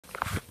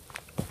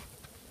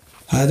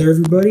Hi there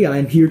everybody,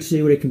 I'm here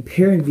today with a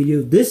comparing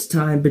video, this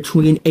time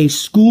between a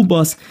school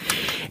bus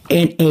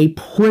and a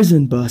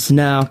prison bus.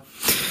 Now,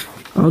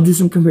 I'll do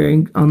some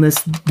comparing on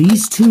this.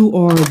 These two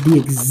are the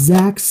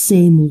exact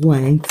same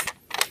length,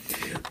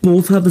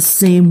 both have the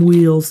same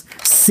wheels,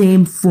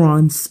 same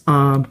fronts,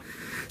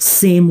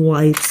 same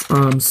lights,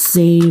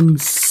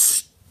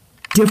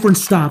 different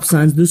stop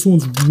signs. This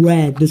one's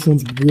red, this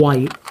one's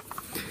white.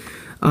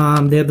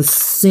 They have the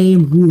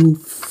same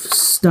roof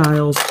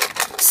styles,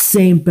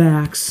 same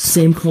backs,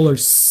 same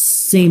colors,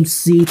 same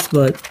seats,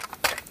 but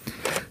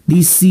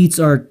these seats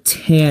are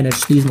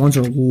tannish. These ones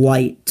are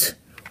white.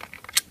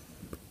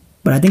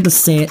 But I think the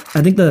seats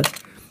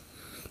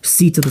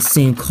are the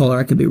same color.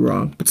 I could be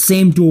wrong. But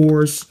same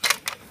doors,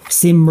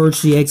 same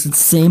emergency exits,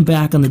 same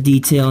back on the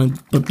detailing.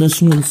 But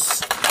this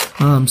one's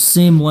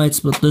same lights,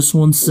 but this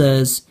one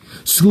says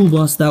school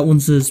bus, that one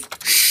says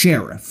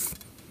sheriff.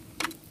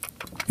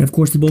 And of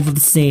course, they both have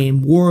the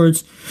same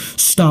words,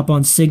 stop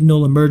on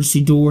signal,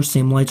 emergency door,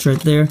 same lights right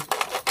there.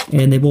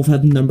 And they both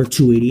have the number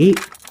 288.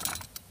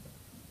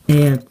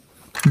 And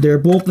they're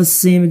both the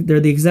same,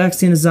 they're the exact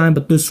same design,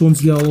 but this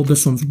one's yellow,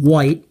 this one's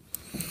white.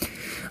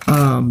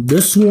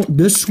 This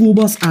school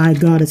bus, I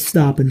got at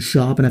Stop and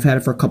Shop, and I've had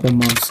it for a couple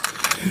months.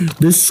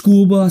 This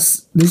school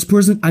bus, this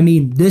prison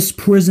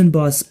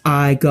bus,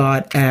 I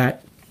got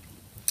at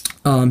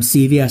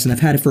CVS, and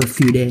I've had it for a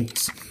few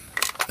days.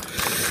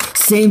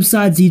 Same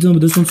side detail, but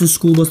this one says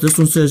school bus, this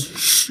one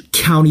says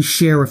County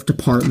Sheriff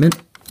Department.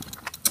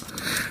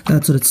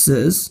 That's what it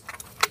says.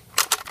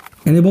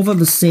 And they both have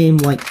the same,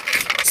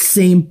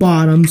 same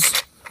bottoms.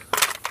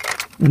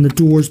 And the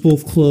doors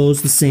both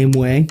close the same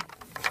way.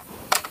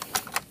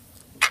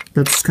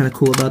 That's kind of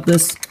cool about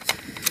this.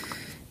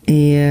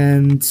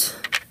 And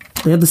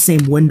they have the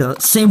same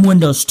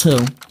windows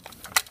too.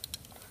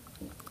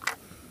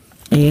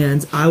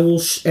 And I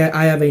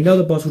have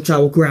another bus which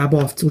I'm gonna grab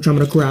off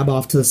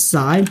to the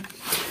side.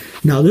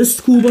 Now this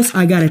school bus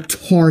I got at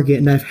Target,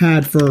 and I've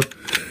had for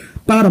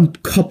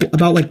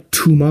about like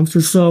 2 months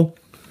or so.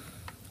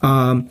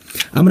 I'm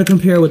gonna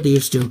compare with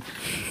these two.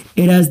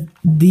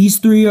 These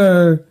three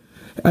are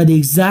the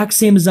exact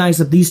same design,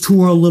 except these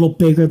two are a little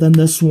bigger than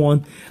this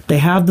one. They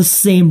have the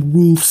same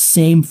roof,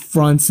 same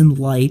fronts and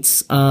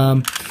lights.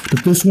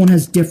 But this one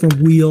has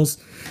different wheels.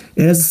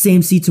 It has the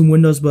same seats and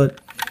windows, but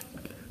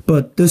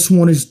this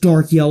one is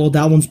dark yellow,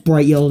 that one's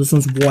bright yellow, this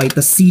one's white.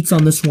 The seats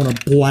on this one are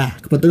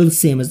black, but they're the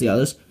same as the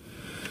others.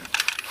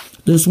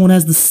 This one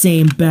has the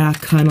same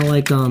back, kind of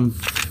like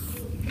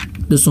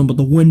this one, but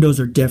the windows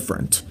are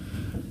different.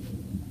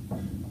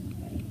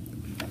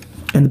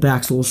 And the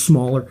back's a little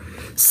smaller.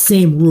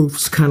 Same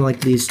roofs, kind of like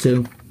these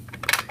two.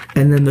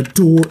 And then the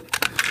door,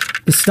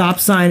 the stop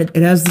sign, it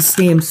has the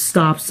same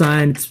stop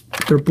sign.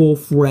 They're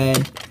both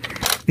red.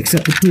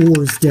 Except the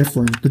door is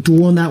different. The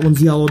door on that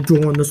one's yellow,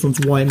 door on this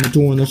one's white, and the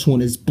door on this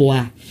one is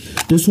black.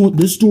 This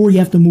door you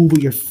have to move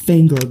with your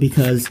finger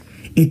because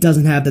it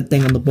doesn't have that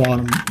thing on the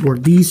bottom. Where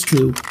these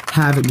two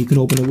have it, you can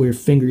open it with your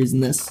finger using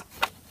this.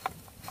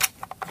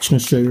 I'm just gonna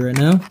show you right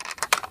now.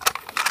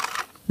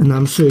 And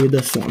I'm gonna show you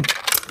this one.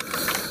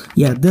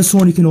 Yeah, this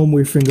one you can open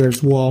with your finger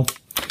as well.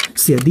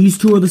 So yeah, these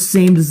two are the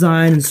same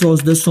design, and so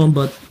is this one,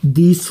 but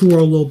these two are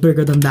a little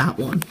bigger than that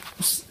one.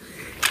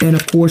 And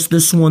of course,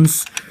 this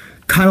one's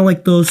kind of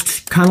like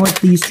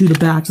these two, the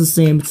back's the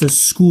same. It says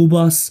school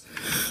bus,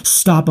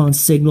 stop on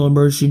signal,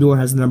 emergency door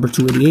has the number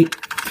 288.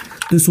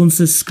 This one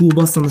says school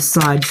bus on the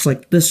side, just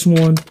like this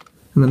one.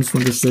 And then this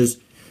one just says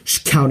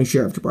County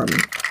Sheriff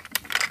Department.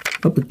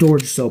 Oh, the door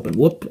just opened.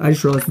 Whoop, I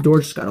just realized the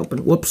door just got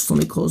open. Whoops, let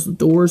me close the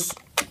doors.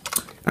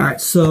 Alright,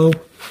 so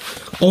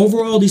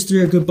overall, these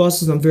three are good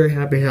buses. I'm very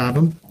happy to have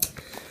them.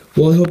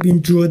 Well, I hope you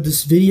enjoyed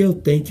this video.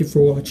 Thank you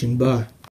for watching. Bye.